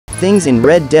things in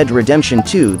Red Dead Redemption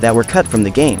 2 that were cut from the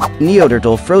game.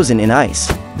 Neoturtle frozen in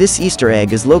ice. This Easter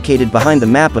egg is located behind the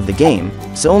map of the game,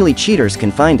 so only cheaters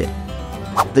can find it.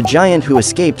 The giant who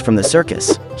escaped from the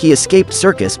circus. He escaped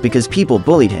circus because people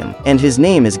bullied him, and his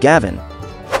name is Gavin.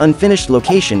 Unfinished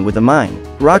location with a mine.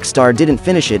 Rockstar didn't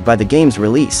finish it by the game's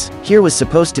release. Here was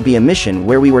supposed to be a mission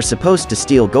where we were supposed to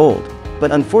steal gold.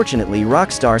 But unfortunately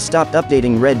Rockstar stopped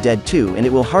updating Red Dead 2 and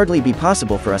it will hardly be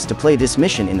possible for us to play this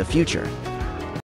mission in the future.